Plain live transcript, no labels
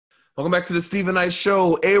Welcome back to the Stephen Knight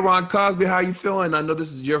Show. Aron Cosby, how you feeling? I know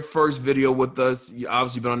this is your first video with us. You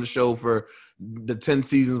obviously been on the show for the 10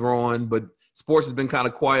 seasons we're on, but sports has been kind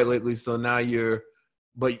of quiet lately. So now you're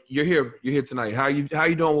here. You're here tonight. How you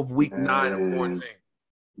doing with week 9 of quarantine?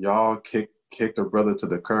 Y'all kicked a brother to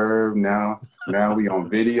the curb. Now we on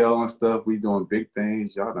video and stuff. We doing big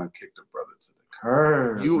things. Y'all done kicked a brother to the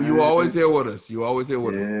curb. You always here with us. You always here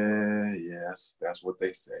with us. Yeah, yes, that's what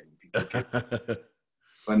they say.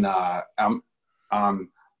 But nah,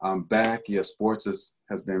 I'm back. Yeah, sports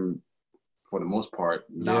has been, for the most part,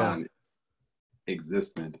 non-existent.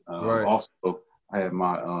 Right. Also, I have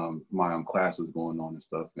my classes going on and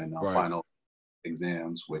stuff, and final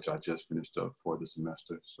exams, which I just finished up for the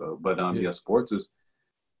semester. So, but sports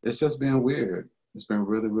it's just been weird. It's been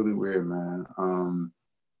really, really weird, man.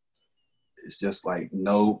 It's just like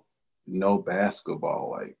no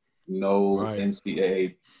basketball, like no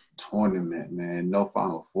NCAA tournament, man, no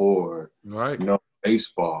Final Four, no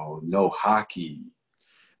baseball, no hockey.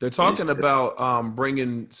 They're talking about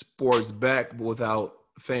bringing sports back without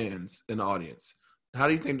fans in the audience. How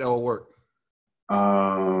do you think that will work?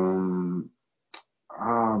 Bro,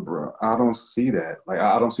 I don't see that. Like,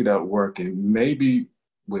 I don't see that working. Maybe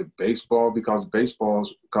with baseball, because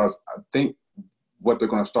I think what they're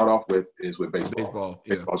going to start off with is with baseball.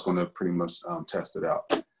 Baseball's going to pretty much test it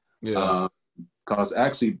out. Yeah. Because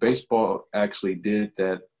actually, baseball actually did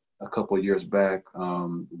that a couple of years back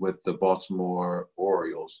with the Baltimore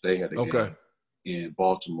Orioles. They had a game in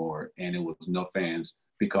Baltimore, and it was no fans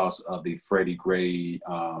because of the Freddie Gray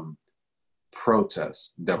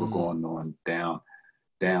protests that were going on downtown.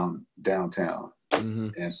 Mm-hmm.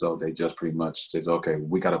 And so they just pretty much says, okay,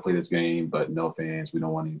 we got to play this game, but no fans. We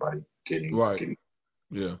don't want anybody getting.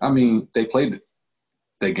 Yeah. I mean, they played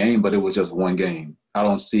the game, but it was just one game. I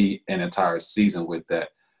don't see an entire season with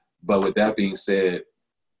that. But with that being said,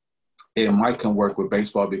 it might can work with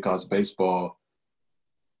baseball, because baseball,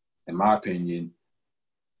 in my opinion,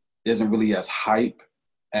 isn't really as hype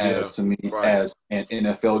as to me as an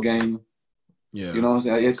NFL game. Yeah. You know what I'm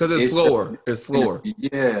saying? Because it's slower. It's slower.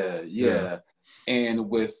 Yeah. And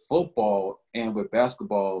with football and with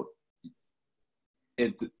basketball,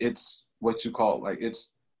 it's what you call, like,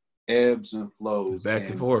 it's ebbs and flows. It's back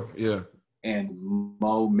and forth, and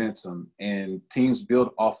momentum, and teams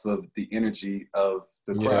build off of the energy of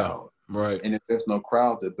the crowd. Right. And if there's no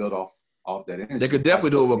crowd to build off that energy, they could definitely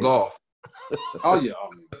do it with golf. Oh yeah,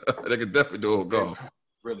 they could definitely do it with golf.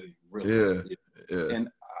 Really. Yeah. And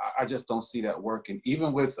I just don't see that working.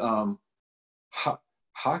 Even with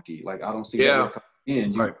hockey, like, I don't see that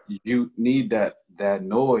working. You need that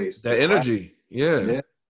noise, that energy.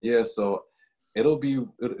 Yeah. So it'll be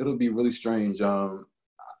really strange.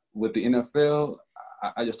 With the NFL,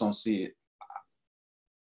 I just don't see it.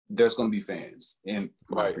 There's going to be fans, in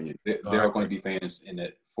my opinion. There are going to be fans in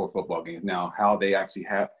it for football games. Now, how they actually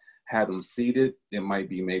had them seated, it might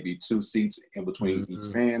be maybe 2 seats in between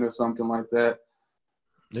each fan or something like that.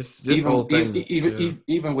 This whole thing.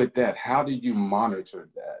 Even with that, how do you monitor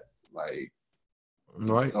that? Like,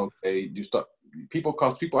 okay, you start people, I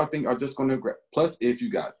think, are just going to grab. Plus, if you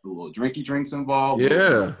got a little drinky drinks involved,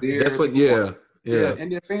 beer, that's what. Yeah,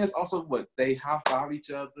 and their fans also, they high five each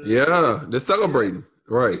other. Yeah, they're celebrating,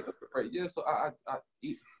 right? Yeah, so I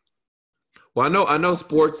Well, I know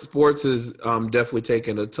sports has definitely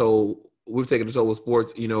taken a toll. We've taken a toll with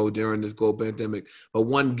sports, during this global pandemic. But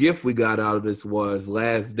one gift we got out of this was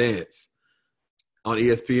Last Dance on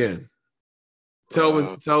ESPN.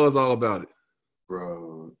 Tell us all about it,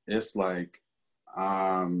 bro. It's like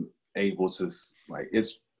I'm able to, like,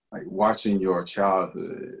 it's like watching your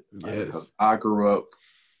childhood. Yes. Like, I grew up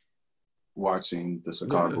watching the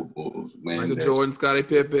Chicago Bulls. Michael Jordan, Scottie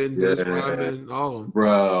Pippen, Dennis Rodman, all of them.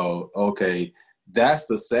 Bro, okay. That's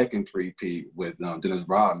the second three-peat with Dennis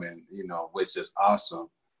Rodman, which is awesome.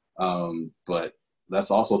 But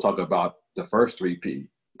let's also talk about the first three-peat,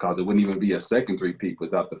 because it wouldn't even be a second three-peat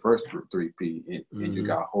without the first three-peat. And you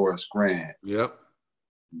got Horace Grant. Yep.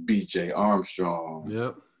 B.J. Armstrong.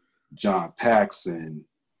 Yep. John Paxson.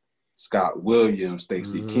 Scott Williams,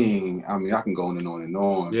 Stacey King. I mean, I can go on and on and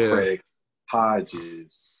on. Yeah. Craig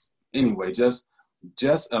Hodges. Anyway, just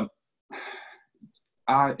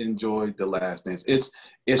I enjoyed The Last Dance.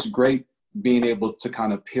 It's great being able to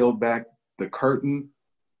kind of peel back the curtain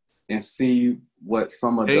and see what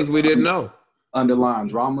some of things we didn't know, underlying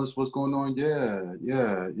dramas was going on. Yeah.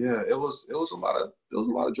 It was a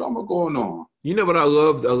lot of drama going on. But I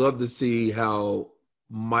love to see how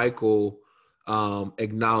Michael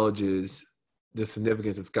acknowledges the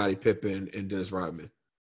significance of Scottie Pippen and Dennis Rodman.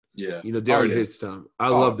 Yeah. During his time. I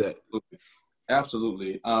love that.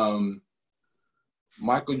 Absolutely.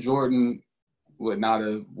 Michael Jordan would not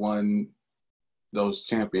have won those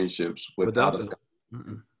championships without a Scottie.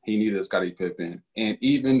 He needed a Scottie Pippen. And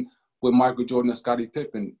even with Michael Jordan and Scottie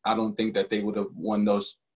Pippen, I don't think that they would have won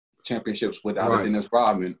those championships without a Dennis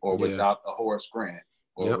Rodman or without a Horace Grant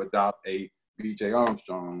or without a B.J.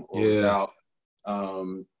 Armstrong or without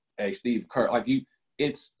a Steve Kerr. Like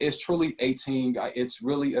it's truly a team. It's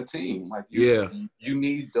really a team. Like you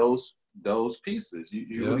need those pieces.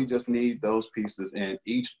 You really just need those pieces, and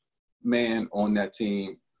each man on that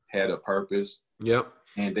team had a purpose. Yep.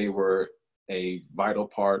 And they were a vital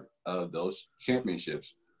part of those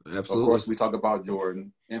championships. Absolutely. Of course, we talk about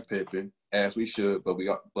Jordan and Pippen, as we should, but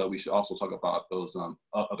we should also talk about those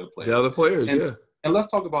other players. The other players, And let's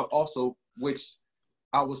talk about also, which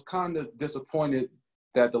I was kind of disappointed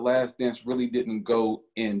that The Last Dance really didn't go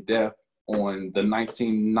in depth on the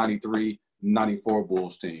 1993-94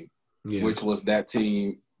 Bulls team, which was that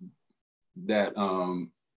team that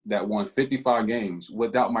won 55 games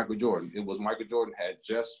without Michael Jordan. It was Michael Jordan had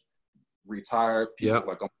just retired. People were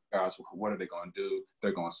like, oh my gosh, what are they going to do?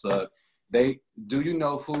 They're going to suck. Do you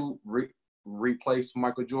know who replaced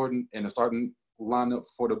Michael Jordan in the starting lineup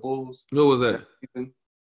for the Bulls? Who was that?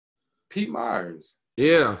 Pete Myers.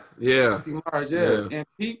 Yeah. Pete Myers, And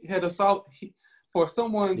Pete had a solid. For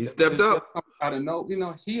someone he stepped up. I don't know.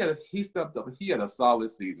 He stepped up. He had a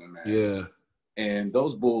solid season, man. Yeah. And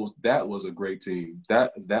those Bulls, that was a great team.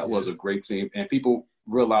 That was a great team. And people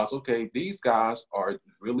realized, okay, these guys are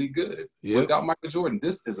really good. Without Michael Jordan,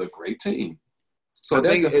 this is a great team. So I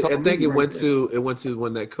think it went to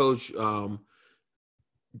when that coach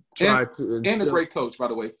tried to instill. And a great coach, by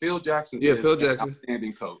the way. Phil Jackson is Phil Jackson. an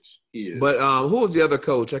outstanding coach. He is. But who was the other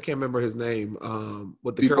coach? I can't remember his name.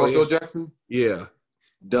 With the Before Phil Jackson? Yeah.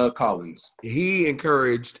 Doug Collins. He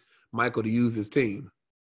encouraged Michael to use his team.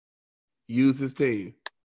 He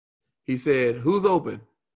said, who's open?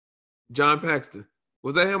 John Paxton.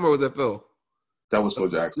 Was that him or was that Phil? That was Phil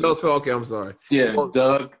Jackson. That was Phil. Okay, I'm sorry. Yeah,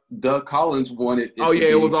 Doug Collins wanted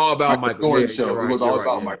it was all about Michael Jordan show. It was all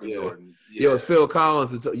about Michael Jordan. Yeah, it was Phil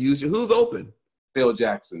Collins. Who's open? Phil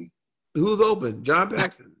Jackson. Who's open? John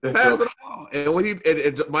Paxton. Pass it all. And when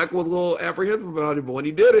and Michael was a little apprehensive about it, but when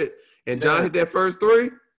he did it, and John hit that first three,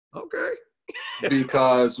 okay.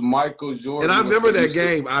 Because Michael Jordan. And I remember that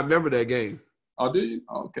game. Oh, do you?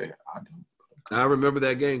 Okay, I do. I remember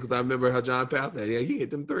that game because I remember how John passed that. Yeah, he hit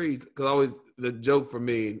them threes. Because always the joke for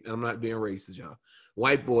me, and I'm not being racist, y'all.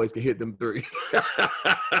 White boys can hit them threes.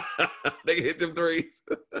 They can hit them threes.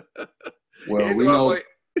 Well, we know.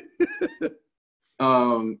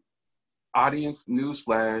 Audience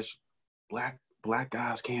newsflash: black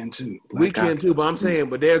guys can too. We can too, but I'm saying,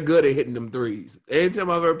 but they're good at hitting them threes. Anytime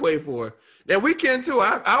I've ever played for, and we can too.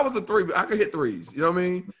 I was a three, I could hit threes. You know what I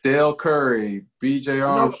mean? Dale Curry, B.J.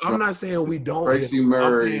 Armstrong. No, I'm not saying we don't. Tracy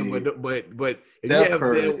Murray. I'm saying, but if you have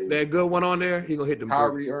that good one on there, he gonna hit them.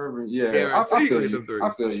 Kyrie Irving. Yeah, I feel you. I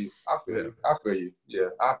feel you. Yeah,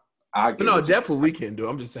 I get no, definitely we can do.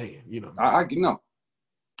 I'm just saying, you know. I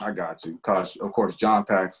got you. Cause of course John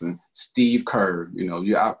Paxson, Steve Kerr. You know,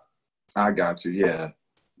 I got you. Yeah.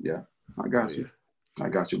 I got you.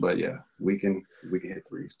 But yeah, we can hit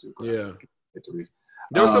threes too. Yeah. Hit threes.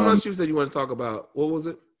 There was something else you said you want to talk about. What was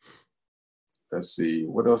it? Let's see.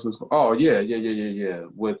 What else is? Oh yeah.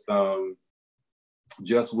 With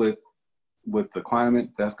just with the climate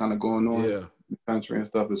that's kind of going on in the country and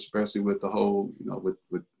stuff, especially with the whole, you know,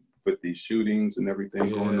 with these shootings and everything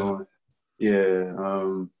going on.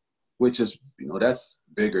 Yeah. Which is, you know, that's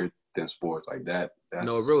bigger than sports like that.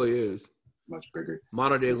 No, it really is. Much bigger.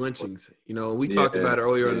 Modern day lynchings. You know, we talked about it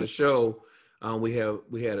earlier in the show. We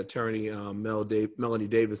had attorney Melanie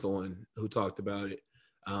Davis on who talked about it.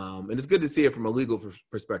 And it's good to see it from a legal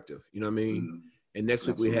perspective. You know what I mean? Mm-hmm. And next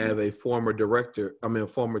week we have a former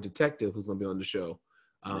detective who's going to be on the show,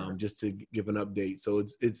 just to give an update. So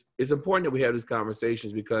it's important that we have these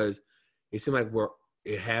conversations because it seems like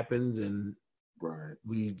it happens and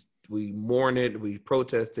we mourn it, we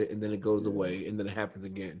protest it, and then it goes away, and then it happens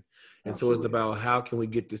again. And so it's about how can we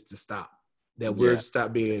get this to stop? That we're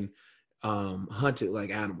stop being hunted like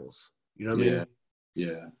animals. You know what I mean?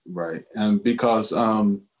 Yeah, right. And because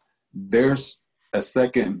there's a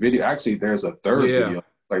second video. Actually, there's a third video.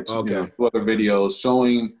 Like two other videos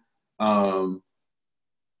showing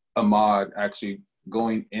Ahmaud actually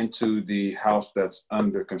going into the house that's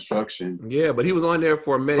under construction. Yeah, but he was on there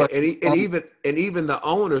for a minute, and even the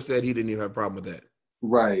owner said he didn't even have a problem with that.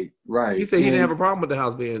 Right. He said he didn't have a problem with the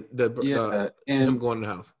house being him going in the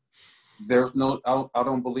house. There's I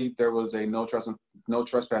don't believe there was a no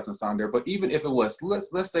trespassing sign there. But even if it was,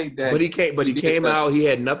 let's say that. But he came out. He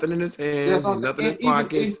had nothing in his hands, nothing in his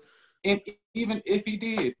pockets. And even if he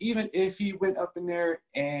did, even if he went up in there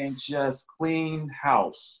and just cleaned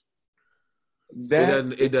house,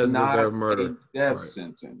 that it doesn't not deserve murder. a death Right.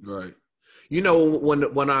 sentence. Right. You know,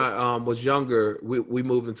 when I was younger, we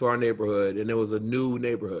moved into our neighborhood, and it was a new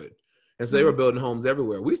neighborhood, and so they were building homes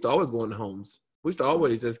everywhere. We used to always go into homes. We used to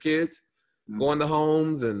always, as kids, go into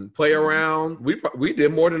homes and play around. We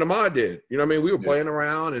did more than Ahmad did. You know what I mean? We were playing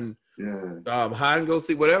around and hide and go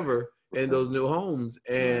seek, whatever, in those new homes,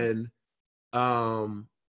 and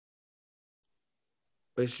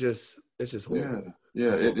it's just horrible.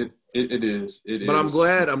 Yeah, it is. But I'm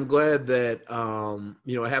glad that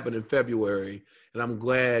it happened in February, and I'm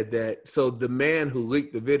glad that the man who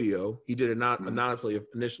leaked the video, he did it not anonymously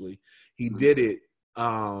initially. He did it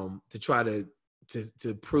to try to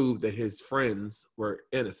prove that his friends were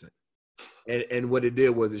innocent, and what it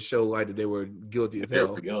did was it showed like that they were guilty as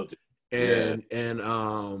hell. Guilty.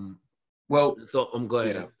 Well, so I'm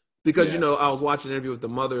glad because I was watching an interview with the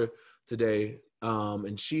mother today,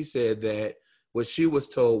 and she said that what she was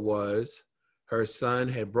told was her son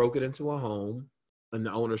had broken into a home and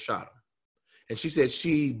the owner shot him. And she said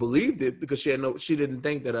she believed it because she didn't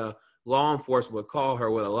think that a law enforcement would call her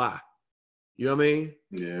with a lie. You know what I mean?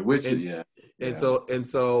 Yeah, And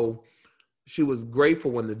so she was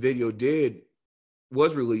grateful when the video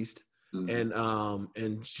was released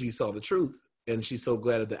and she saw the truth. And she's so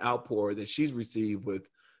glad of the outpour that she's received with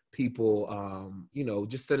people,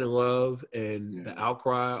 just sending love and the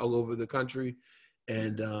outcry all over the country.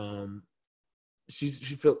 And she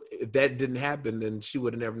felt if that didn't happen, then she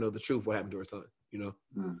would have never known the truth, what happened to her son,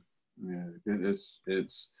 Yeah,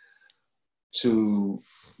 it's to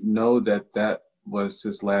know that was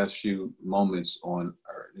his last few moments on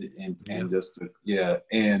earth.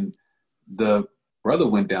 And the brother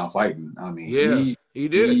went down fighting. I mean, he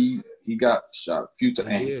did. He got shot a few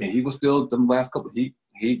times, and he was still the last couple.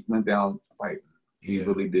 He went down fighting. He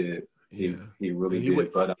really did. He really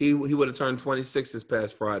did. But he would have turned 26 this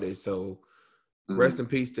past Friday. So rest in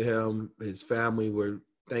peace to him. His family were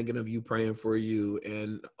thinking of you, praying for you,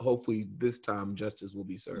 and hopefully this time justice will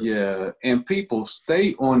be served. Yeah, and people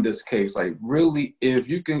stay on this case. Like really, if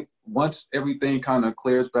you can, once everything kind of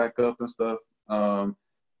clears back up and stuff,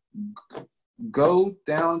 go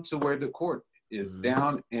down to where the court is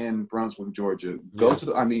down in Brunswick, Georgia. Go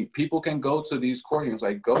to people can go to these court hearings.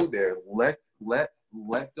 Like go there.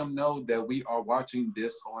 Let them know that we are watching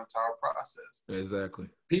this whole entire process. Exactly.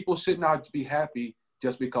 People should not be happy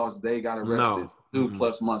just because they got arrested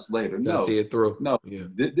 2+ months later. No, see it through. No,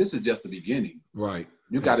 this is just the beginning. Right.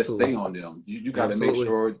 You got to stay on them. You got to make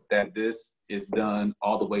sure that this is done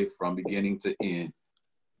all the way from beginning to end.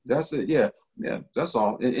 That's it. Yeah. That's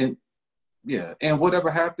all. And whatever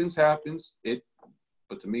happens.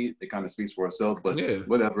 But to me, it kind of speaks for itself. But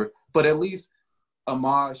whatever. But at least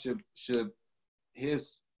Ahmad should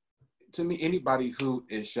to me, anybody who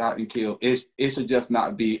is shot and killed, it should just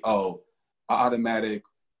not be automatic.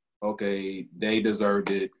 Okay, they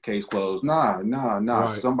deserved it. Case closed. Nah.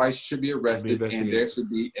 Right. Somebody should be arrested, and there should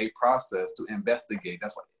be a process to investigate.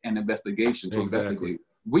 That's what an investigation to investigate.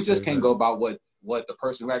 We just can't go about what the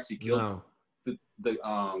person who actually killed the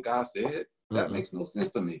guy said. That makes no sense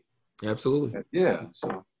to me. Absolutely. Yeah.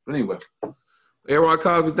 So, but anyway, Aron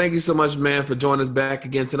Cosby, thank you so much, man, for joining us back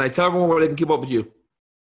again tonight. Tell everyone where they can keep up with you.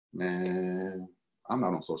 Man, I'm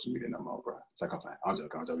not on social media no more, bro. It's like I'm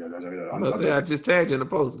joking. I just tagged you in the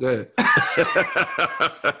post. Go ahead.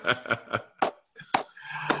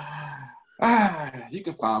 You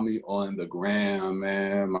can find me on the gram,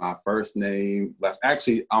 man. My first name.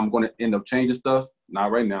 Actually, I'm going to end up changing stuff. Not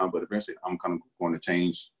right now, but eventually I'm kind of going to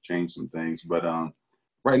change some things. But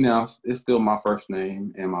right now, it's still my first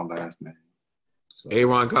name and my last name. So.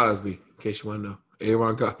 Aron Cosby, in case you want to know.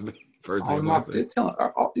 Aron Cosby. First name. You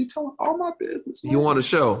telling all my business. Man. You want a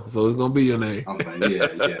show, so it's gonna be your name. Okay,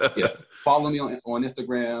 yeah. Follow me on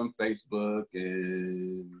Instagram, Facebook,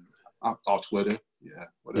 and Twitter. Yeah,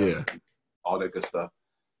 whatever. Yeah, all that good stuff.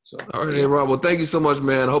 So, all right, Aron. Well, thank you so much,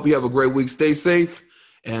 man. I hope you have a great week. Stay safe,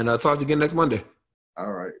 and I'll talk to you again next Monday.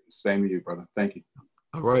 All right, same to you, brother. Thank you.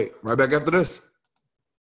 All right, right back after this.